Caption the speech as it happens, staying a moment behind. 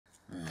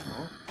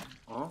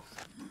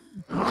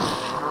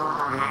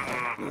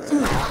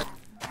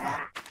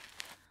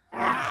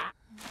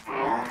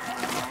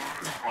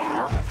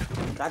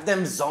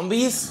Goddamn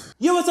zombies.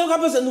 Yo, what's up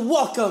guys and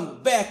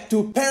welcome back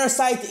to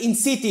Parasite in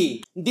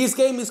City. This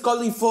game is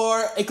calling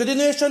for a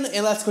continuation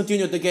and let's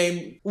continue the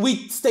game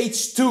with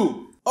stage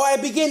 2. Oh, I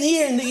began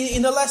here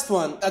in the last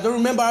one. I don't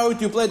remember how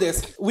to play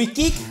this. We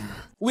kick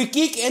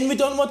and we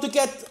don't want to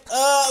get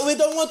we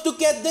don't want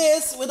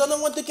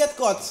to get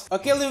caught.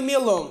 Okay, leave me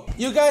alone.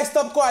 You guys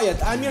stop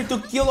quiet. I'm here to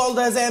kill all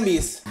the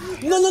zombies.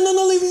 No,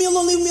 leave me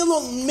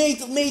alone.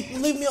 Mate,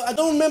 leave me. I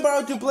don't remember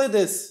how to play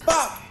this.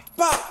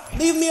 Pop,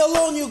 leave me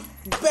alone, you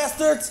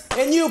bastards.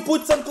 And you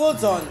put some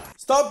clothes on.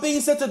 Stop being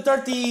such a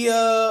dirty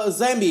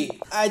zombie.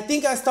 I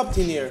think I stopped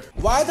in here.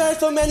 Why are there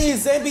so many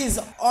zombies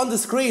on the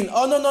screen?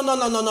 Oh no. Oh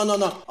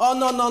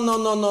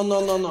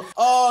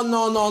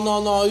no.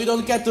 Oh no. You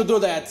don't get to do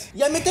that.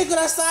 Yamete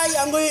kurasai.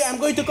 I'm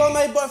going to call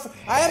my boyfriend.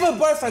 I have a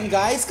boyfriend,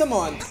 guys. Come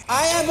on.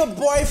 I have a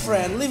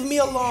boyfriend. Leave me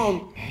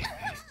alone.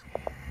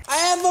 I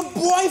have a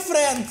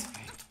boyfriend.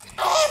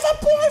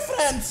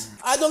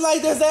 I don't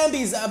like the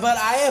zombies, but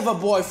I have a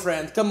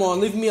boyfriend. Come on,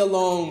 leave me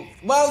alone.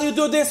 Well, you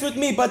do this with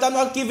me, but I'm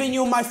not giving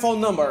you my phone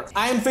number.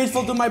 I am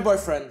faithful to my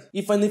boyfriend,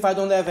 even if I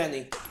don't have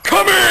any.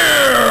 Come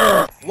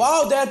here!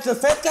 Wow, that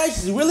fat guy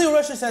really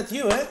rushes at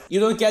you, eh? You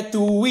don't get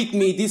to eat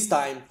me this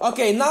time.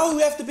 Okay, now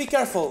we have to be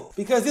careful,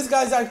 because these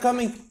guys are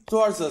coming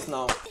towards us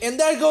now. And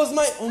there goes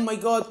my... Oh my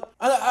god.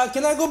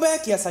 Can I go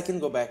back? Yes, I can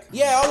go back.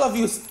 Yeah, all of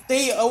you,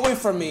 stay away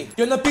from me.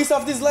 You want a piece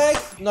of this leg?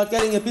 Not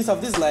getting a piece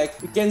of this leg.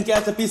 You can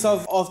get a piece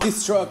of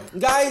this truck.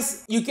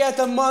 Guys, you get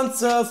a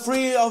month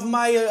free of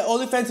my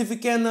OnlyFans if you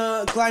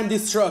can climb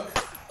this truck.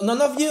 None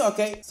of you?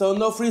 Okay, so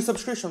no free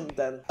subscription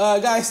then.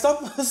 Guys,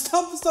 stop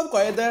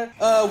quiet there.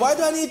 Why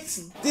do I need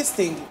this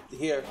thing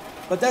here?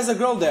 But there's a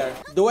girl there.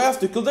 Do I have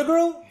to kill the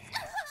girl?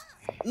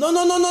 No,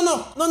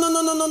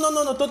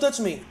 don't touch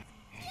me.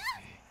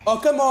 Oh,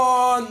 come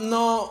on,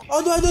 no.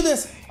 How do I do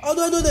this?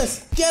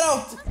 Get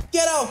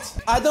out.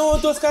 I don't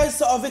want those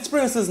kinds of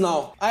experiences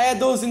now. I had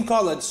those in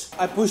college.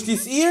 I push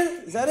this here,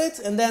 is that it?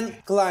 And then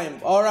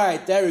climb.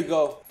 Alright, there we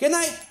go. Can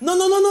I? No,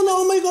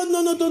 oh my god,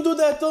 no, don't do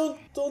that.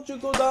 Don't you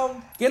go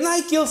down. Can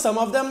I kill some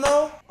of them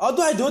now? How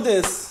do I do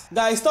this?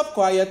 Guys, stop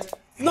quiet.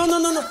 No.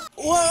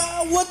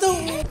 What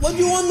do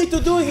you want me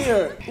to do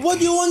here?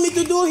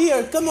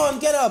 Come on,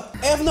 get up.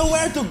 I have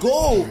nowhere to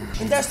go.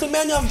 And there's too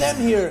many of them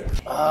here.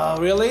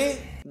 Really?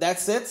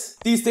 That's it?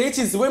 This stage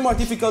is way more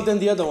difficult than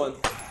the other one.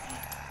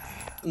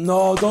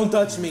 No, don't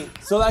touch me.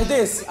 So like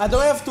this, I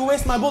don't have to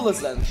waste my bullets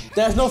then.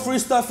 There's no free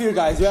stuff here,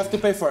 guys. You have to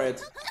pay for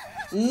it.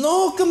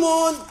 No, come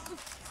on.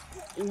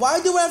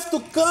 Why do I have to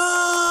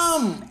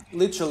come?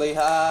 Literally,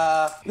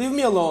 leave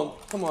me alone.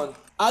 Come on.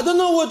 I don't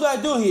know what do I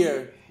do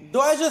here. Do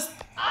I just...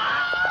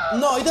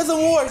 No, it doesn't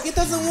work.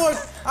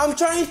 I'm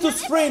trying to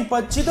sprint,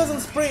 but she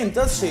doesn't sprint,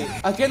 does she?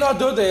 I cannot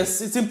do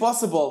this. It's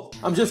impossible.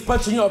 I'm just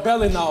punching your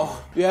belly now.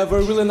 You have a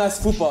really nice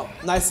fupa.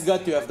 Nice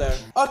gut you have there.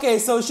 Okay,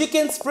 so she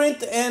can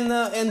sprint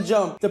and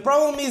jump. The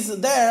problem is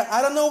there.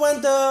 I don't know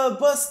when the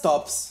bus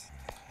stops.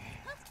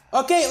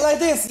 Okay, like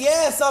this.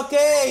 Yes,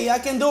 okay. I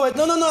can do it.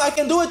 No. I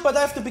can do it, but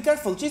I have to be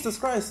careful. Jesus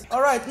Christ.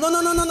 All right. No.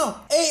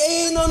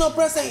 Hey, no.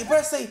 Press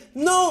A.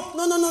 No.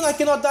 I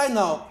cannot die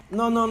now.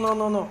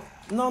 No.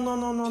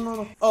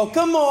 Oh,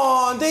 come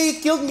on. They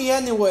killed me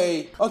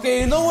anyway.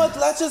 Okay, you know what?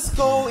 Let's just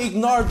go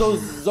ignore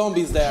those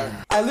zombies there.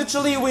 I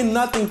literally win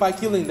nothing by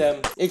killing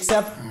them.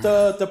 Except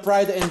the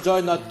pride and joy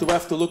not to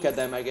have to look at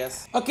them, I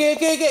guess. Okay.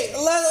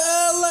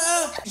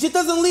 She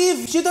doesn't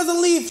leave. She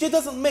doesn't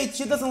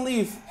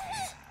leave.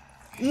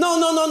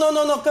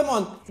 No, come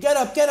on. Get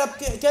up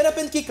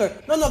and kick her.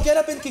 No, get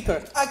up and kick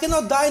her. I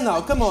cannot die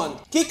now, come on.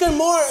 Kick her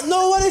more.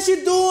 No, what is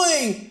she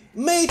doing?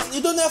 Mate,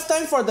 you don't have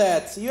time for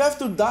that. You have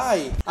to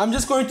die. I'm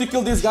just going to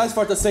kill these guys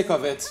for the sake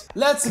of it.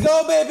 Let's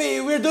go, baby.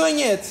 We're doing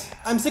it.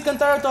 I'm sick and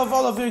tired of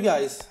all of you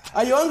guys.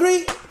 Are you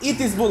hungry? Eat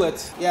this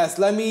bullet. Yes,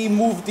 let me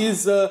move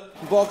this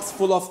box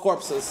full of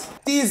corpses.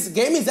 This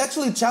game is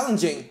actually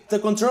challenging. The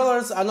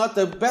controllers are not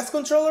the best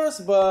controllers,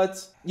 but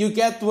you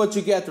get what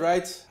you get,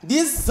 right?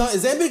 These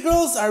zombie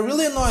girls are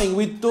really annoying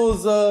with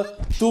those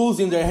tools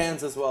in their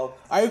hands as well.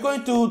 Are you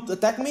going to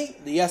attack me?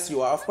 Yes,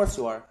 you are. Of course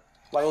you are.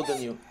 Why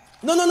wouldn't you?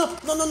 No.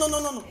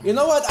 You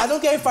know what? I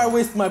don't care if I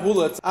waste my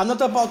bullets. I'm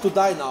not about to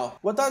die now.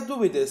 What do I do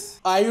with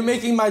this? Are you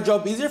making my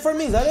job easier for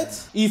me? Is that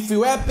it? If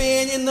you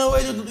happen,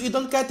 you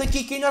don't get a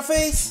kick in your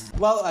face?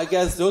 Well, I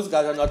guess those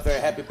guys are not very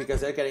happy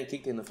because they're getting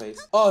kicked in the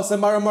face. Oh,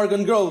 Samara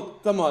Morgan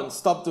girl. Come on,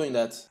 stop doing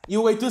that.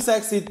 You're way too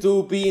sexy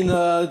to be in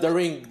the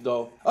ring,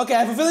 though. Okay,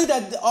 I have a feeling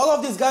that all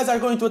of these guys are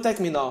going to attack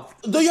me now.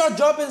 Do your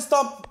job and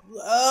stop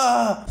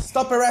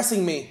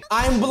harassing me.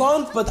 I'm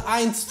blonde, but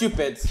I ain't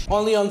stupid.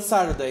 Only on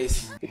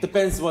Saturdays. It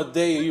depends what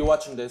day you're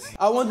watching this.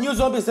 I want new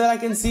zombies that I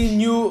can see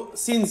new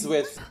scenes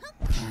with.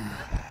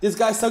 These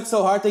guys suck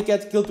so hard they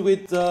get killed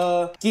with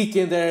kick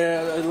in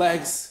their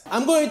legs.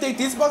 I'm going to take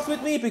this box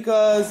with me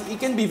because it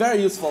can be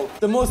very useful.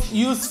 The most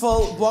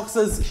useful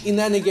boxes in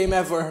any game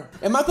ever.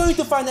 Am I going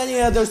to find any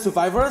other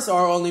survivors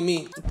or only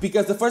me?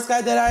 Because the first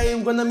guy that I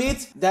am gonna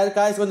meet, that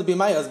guy is gonna be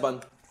my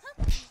husband.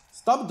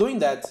 Stop doing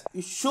that.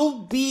 You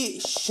should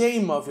be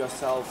ashamed of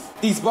yourself.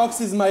 This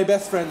box is my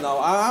best friend now.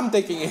 I'm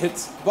taking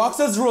it.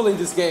 Boxes rule in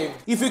this game.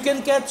 If you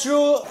can get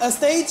through a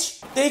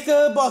stage, take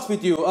a box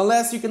with you.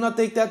 Unless you cannot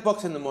take that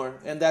box anymore.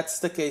 And that's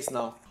the case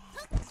now.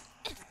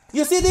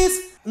 You see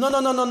this? No.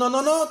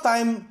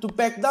 Time to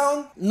back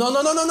down. No.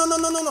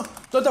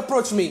 Don't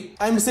approach me.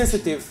 I'm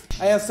sensitive.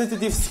 I have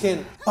sensitive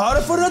skin.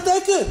 Para for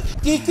attack!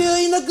 Kick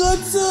in the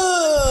guts!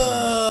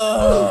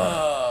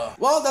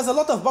 Well, there's a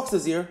lot of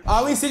boxes here.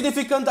 How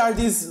insignificant are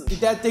these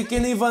that they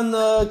can even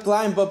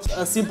climb up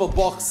a simple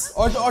box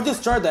or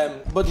destroy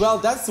them? But well,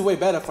 that's way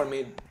better for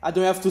me. I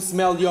don't have to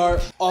smell your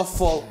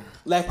awful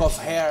lack of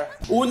hair.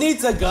 Who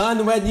needs a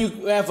gun when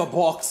you have a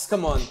box?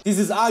 Come on. This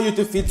is how you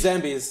defeat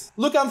zombies.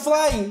 Look, I'm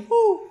flying.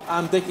 Woo.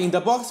 I'm taking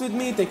the box with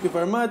me. Thank you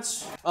very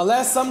much.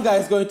 Unless some guy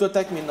is going to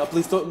attack me. No,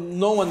 please don't.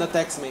 No one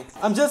attacks me.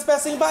 I'm just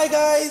passing by,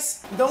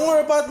 guys. Don't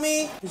worry about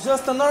me.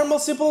 Just a normal,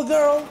 simple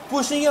girl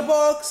pushing a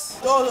box.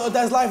 Oh,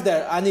 there's life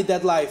there. I need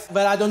that life.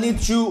 But I don't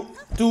need you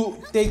to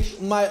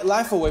take my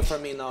life away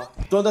from me now.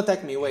 Don't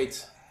attack me.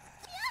 Wait.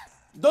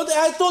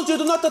 I told you,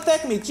 do not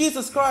attack me.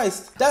 Jesus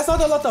Christ. That's not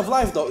a lot of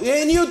life though.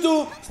 And you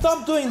do.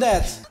 Stop doing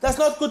that. That's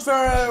not good for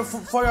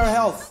your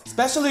health.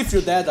 Especially if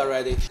you're dead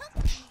already.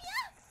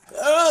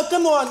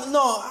 Come on.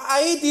 No,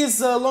 I hate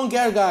these long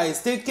hair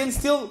guys. They can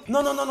still...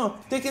 No.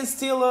 They can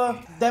still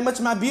damage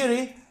my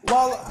beauty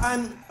while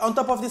I'm on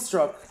top of this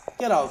truck.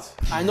 Get out.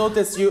 I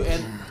noticed you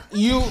and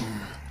you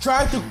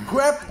try to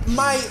grab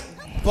my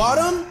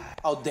bottom?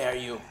 How dare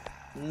you.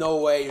 No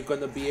way you're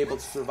gonna be able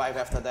to survive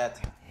after that.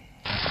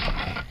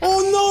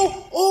 Oh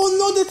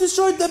no, they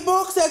destroyed the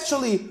box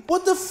actually.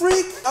 What the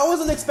freak? I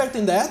wasn't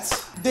expecting that.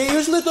 They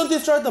usually don't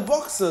destroy the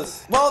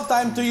boxes. Well,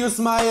 time to use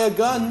my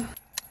gun.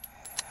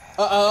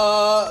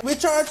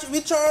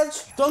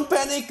 Recharge. Don't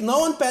panic. No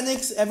one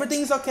panics.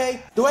 Everything's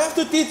okay. Do I have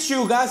to teach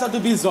you guys how to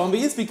be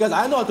zombies? Because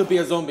I know how to be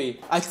a zombie.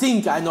 I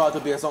think I know how to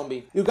be a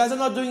zombie. You guys are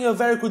not doing a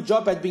very good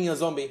job at being a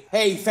zombie.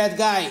 Hey, fat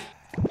guy.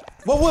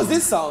 What was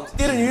this sound?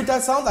 Didn't you hear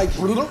that sound? Like...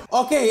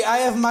 Okay, I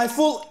have my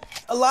full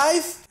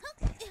life.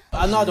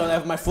 No, I don't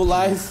have my full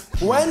life.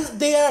 When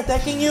they are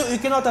attacking you, you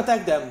cannot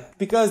attack them.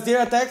 Because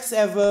their attacks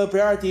have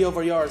priority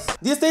over yours.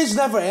 This stage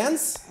never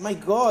ends? My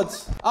god.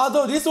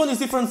 Although this one is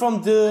different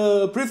from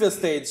the previous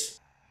stage.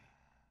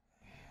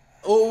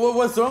 Oh,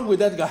 what's wrong with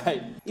that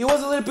guy? It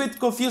was a little bit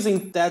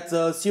confusing, that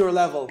zero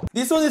level.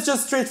 This one is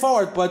just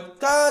straightforward, but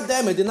god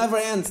damn it never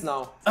ends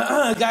now.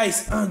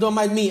 Guys, don't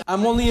mind me.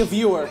 I'm only a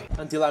viewer.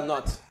 Until I'm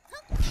not.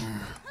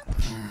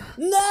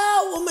 No!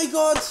 Oh my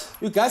god!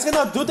 You guys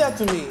cannot do that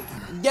to me.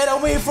 Get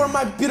away from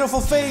my beautiful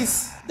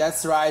face.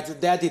 That's right,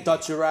 Daddy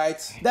taught you right.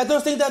 That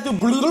those things that do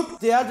bloop,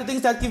 they are the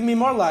things that give me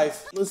more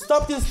life.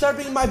 Stop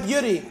disturbing my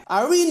beauty.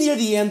 Are we near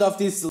the end of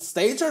this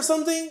stage or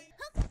something?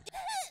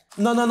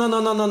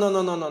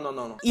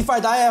 No. If I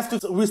die, I have to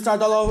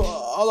restart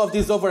all of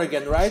this over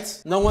again,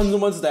 right? No one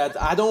wants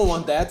that. I don't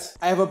want that.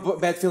 I have a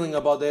bad feeling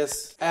about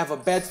this. I have a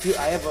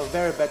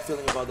very bad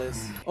feeling about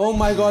this. Oh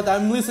my god,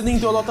 I'm listening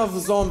to a lot of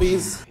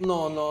zombies.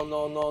 No.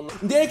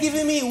 They're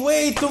giving me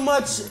way too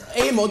much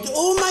ammo.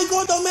 Oh my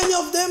god, how many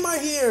of them are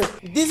here?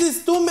 This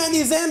is too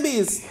many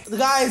zombies.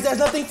 Guys, there's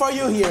nothing for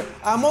you here.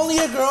 I'm only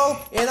a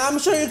girl, and I'm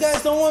sure you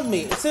guys don't want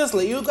me.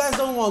 Seriously, you guys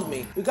don't want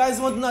me. You guys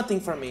want nothing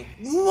from me.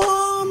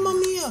 Mamma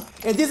mia.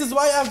 And this is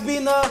why I've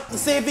been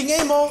saving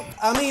ammo.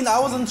 I mean, I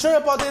wasn't sure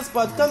about this,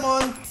 but come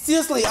on.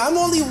 Seriously, I'm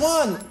only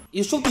one.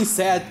 You should be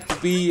sad to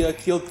be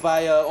killed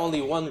by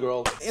only one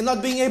girl. And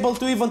not being able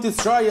to even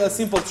destroy a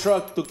simple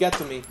truck to get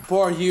to me.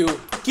 Poor you.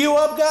 Queue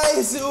up,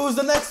 guys. Who's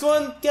the next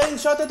one? Getting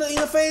shot in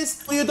the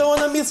face? You don't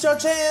want to miss your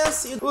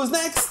chance. Who's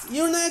next?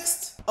 You're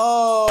next.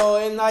 Oh,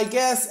 and I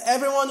guess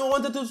everyone who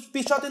wanted to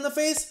be shot in the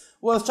face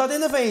was shot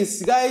in the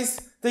face. Guys,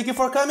 thank you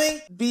for coming.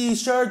 Be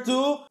sure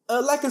to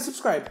like and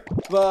subscribe.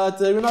 But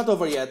we're not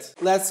over yet.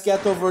 Let's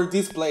get over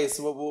this place,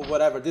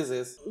 whatever this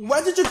is.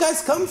 Where did you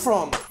guys come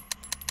from?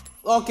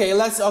 Okay,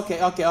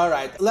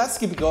 alright. Let's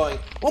keep going.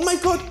 Oh my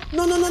god,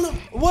 no.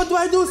 What do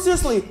I do?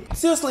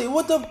 Seriously,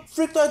 what the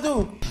frick do I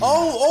do?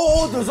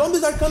 Oh, the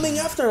zombies are coming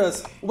after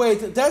us.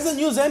 Wait, there's a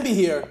new zombie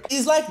here.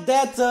 It's like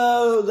that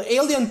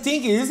alien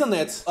thingy, isn't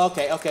it?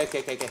 Okay.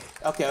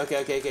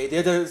 The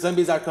other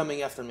zombies are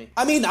coming after me.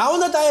 I mean, I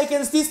wanna die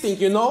against this thing,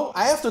 you know?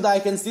 I have to die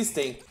against this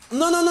thing.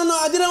 No,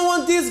 I didn't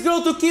want this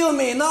girl to kill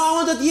me. No, I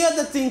wanted the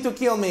other thing to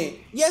kill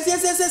me. Yes.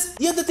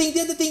 The other thing,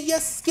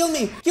 yes, kill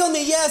me,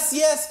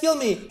 yes, kill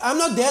me. I'm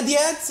not dead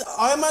yet?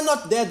 Or am I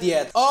not dead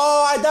yet?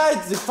 Oh, I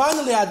died,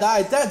 finally I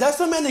died. There's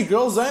so many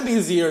girl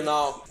zombies here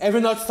now. Have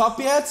you not stopped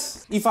yet?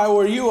 If I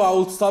were you, I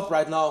would stop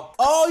right now.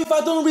 Oh, if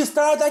I don't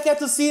restart, I get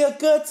to see a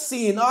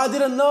cutscene. Oh, I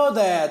didn't know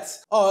that.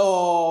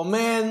 Oh,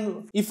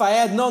 man. If I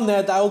had known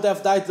that, I would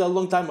have died a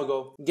long time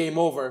ago. Game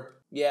over.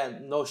 Yeah,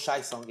 no shy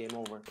song, game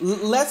over.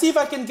 Let's see if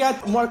I can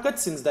get more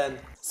cutscenes then.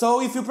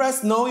 So if you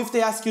press no, if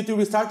they ask you to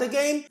restart the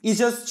game, it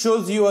just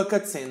shows you a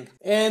cutscene.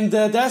 And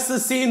that's the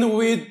scene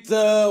with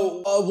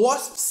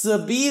wasps,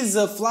 bees,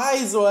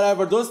 flies, or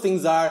whatever those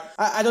things are.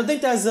 I don't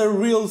think there's a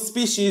real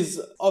species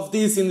of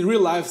this in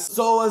real life.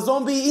 So a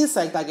zombie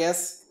insect, I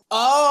guess.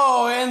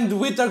 Oh,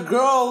 and with the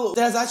girl,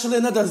 there's actually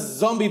another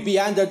zombie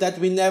behind her that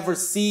we never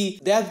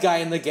see that guy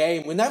in the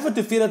game. We never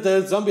defeated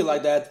the zombie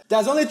like that.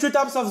 There's only 3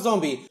 types of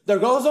zombie. The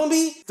girl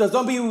zombie, the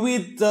zombie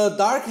with the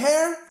dark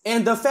hair,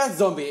 and the fat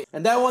zombie.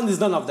 And that one is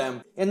none of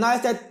them. And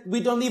nice that we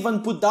don't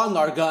even put down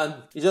our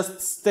gun. It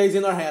just stays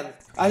in our hand.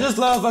 I just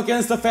love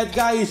against the fat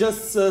guy, he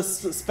just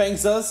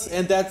spanks us,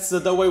 and that's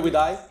the way we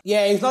die.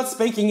 Yeah, he's not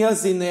spanking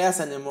us in the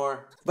ass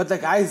anymore. But the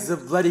guy is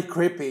bloody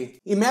creepy.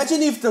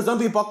 Imagine if the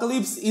zombie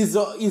apocalypse is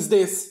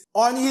this.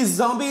 On his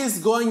zombies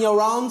going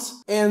around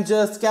and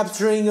just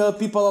capturing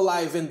people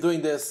alive and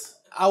doing this.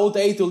 I would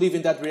hate to live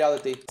in that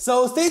reality.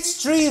 So stage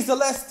 3 is the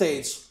last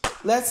stage.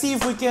 Let's see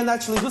if we can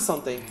actually do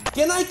something.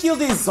 Can I kill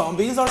these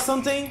zombies or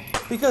something?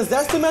 Because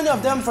there's too many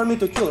of them for me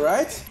to kill,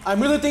 right?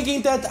 I'm really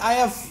thinking that I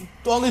have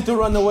only to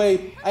run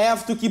away. I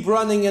have to keep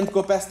running and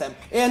go past them.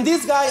 And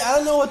this guy, I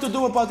don't know what to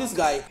do about this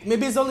guy.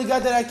 Maybe it's the only guy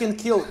that I can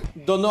kill.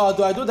 Don't know how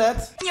do I do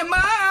that? Your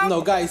mom!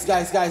 No, guys.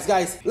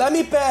 Let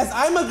me pass.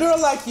 I'm a girl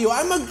like you.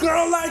 I'm a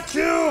girl like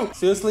you.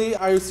 Seriously?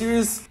 Are you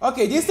serious?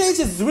 Okay, this stage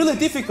is really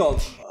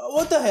difficult.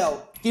 What the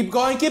hell? Keep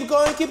going.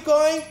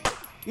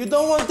 You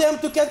don't want them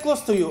to get close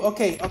to you.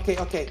 Okay.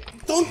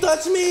 Don't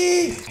touch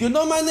me! You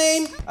know my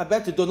name? I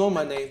bet you don't know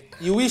my name.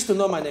 You wish to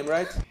know my name,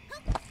 right?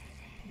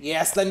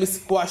 Yes, let me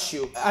squash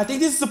you. I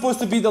think this is supposed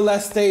to be the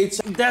last stage.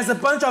 There's a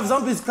bunch of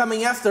zombies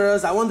coming after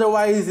us. I wonder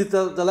why is it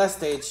the last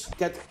stage.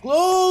 Get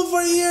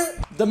over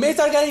here. The mates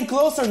are getting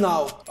closer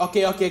now.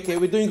 Okay.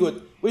 We're doing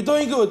good.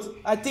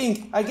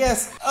 I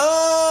guess.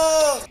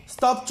 Oh!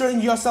 Stop throwing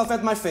yourself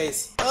at my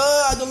face.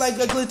 I don't like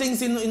ugly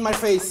things in my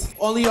face.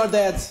 Only your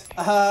dad.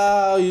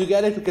 You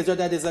get it? Because your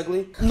dad is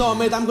ugly? No,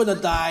 mate, I'm gonna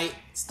die.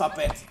 Stop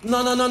it. No.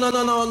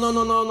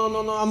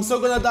 I'm so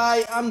gonna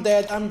die. I'm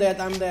dead. I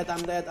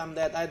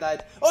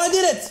died. Oh, I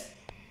did it.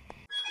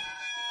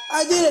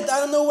 I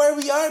don't know where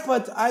we are,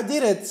 but I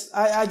did it.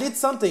 I did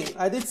something.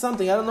 I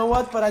don't know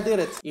what, but I did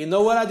it. You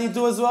know what I did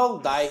do as well?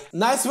 Die.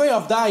 Nice way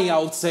of dying, I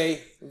would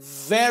say.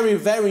 Very,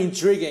 very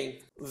intriguing.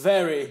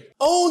 Very.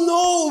 Oh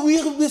no!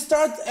 We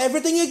start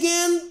everything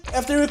again?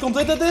 After we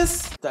completed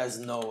this? There's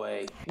no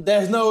way.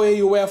 There's no way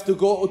you have to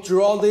go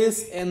through all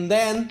this and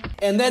then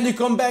you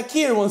come back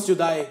here once you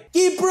die.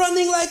 Keep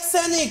running like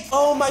Sonic!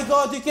 Oh my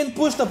god, you can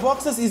push the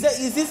boxes? Is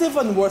this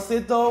even worth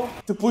it though?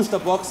 To push the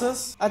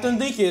boxes? I don't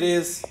think it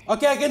is.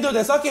 Okay, I can do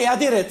this. Okay, I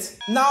did it.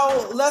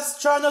 Now,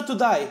 let's try not to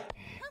die.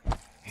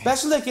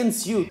 Especially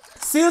against you.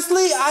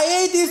 Seriously?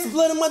 I hate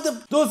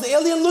those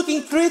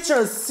alien-looking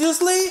creatures.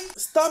 Seriously?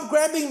 Stop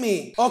grabbing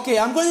me. Okay,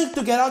 I'm going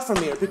to get out from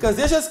here because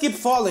they just keep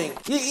falling.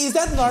 Is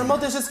that normal?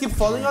 They just keep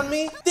falling on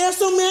me? There's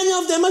so many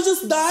of them. I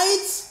just died?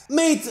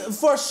 Mate,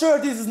 for sure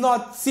this is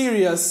not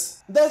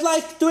serious. There's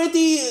like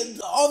 20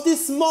 of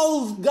these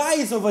small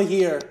guys over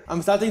here.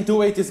 I'm starting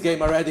to hate this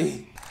game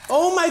already.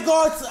 Oh my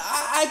god,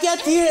 I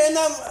get here and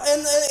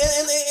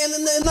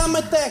I'm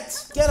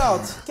attacked. Get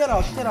out.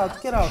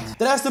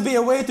 There has to be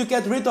a way to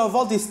get rid of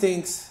all these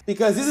things.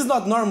 Because this is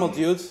not normal,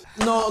 dude.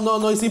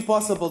 No, it's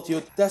impossible,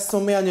 dude. There's so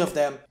many of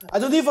them. I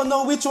don't even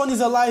know which one is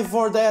alive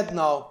or dead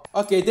now.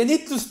 Okay, they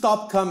need to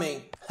stop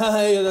coming.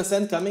 You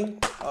understand coming?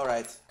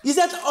 Alright. Is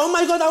that, oh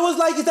my god, I was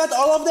like, is that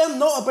all of them?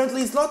 No,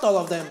 apparently it's not all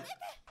of them.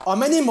 How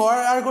many more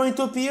are going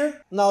to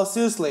appear? No,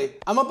 seriously.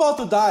 I'm about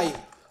to die.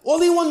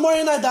 Only one more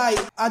and I die.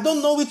 I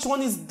don't know which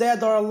one is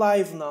dead or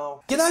alive now.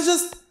 Can I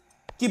just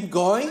keep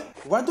going?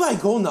 Where do I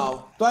go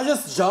now? Do I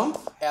just jump?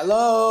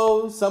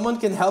 Hello? Someone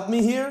can help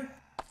me here?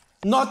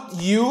 Not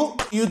you.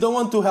 You don't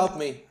want to help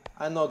me.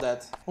 I know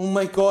that. Oh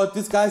my god,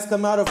 these guys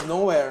come out of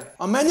nowhere.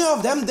 How many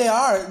of them they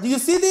are? Do you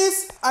see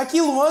this? I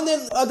kill one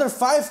and other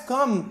 5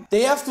 come.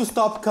 They have to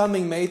stop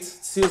coming, mate.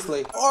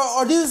 Seriously.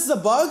 Or this is a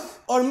bug?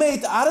 Or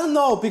mate, I don't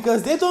know,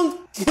 because they don't...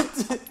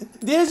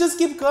 they just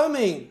keep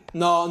coming.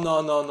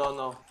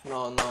 No.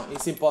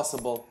 It's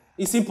impossible.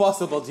 It's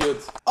impossible,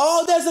 dude.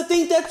 Oh, there's a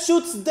thing that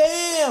shoots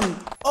them.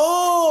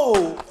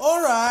 Oh,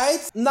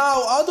 alright.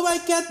 Now, how do I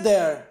get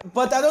there?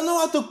 But I don't know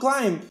how to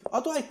climb.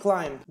 How do I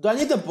climb? Do I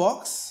need a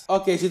box?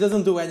 Okay, she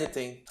doesn't do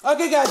anything.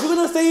 Okay, guys, we're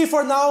gonna stay here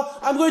for now.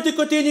 I'm going to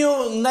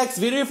continue next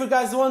video if you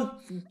guys want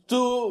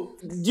to...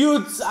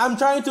 Dudes, I'm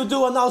trying to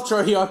do an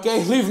outro here,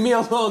 okay? Leave me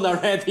alone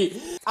already.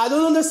 I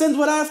don't understand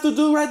what I have to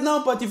do right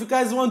now, but if you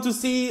guys want to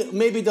see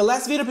maybe the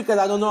last video, because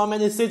I don't know how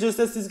many stages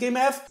does this game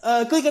have,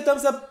 click a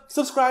thumbs up,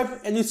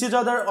 subscribe, and you see each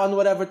other on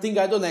whatever thing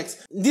I do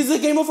next. This is a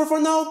game over for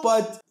now,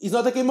 but it's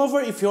not a game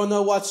over if you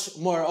wanna watch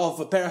more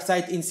of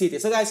Parasite in City.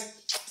 So guys,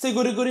 stay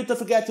goody, don't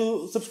forget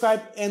to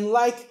subscribe and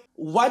like.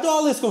 Why do I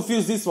always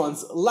confuse these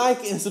ones?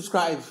 Like and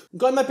subscribe.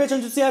 Go on my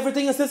Patreon to see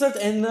everything is censored,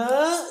 and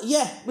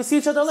yeah, we'll see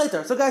each other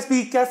later. So guys,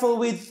 be careful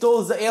with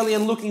those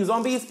alien looking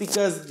zombies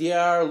because they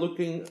are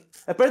looking...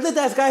 Apparently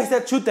there's guys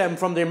that shoot them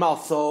from their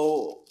mouth,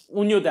 so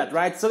who knew that,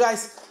 right? So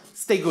guys,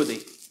 stay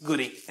goody,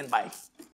 and bye.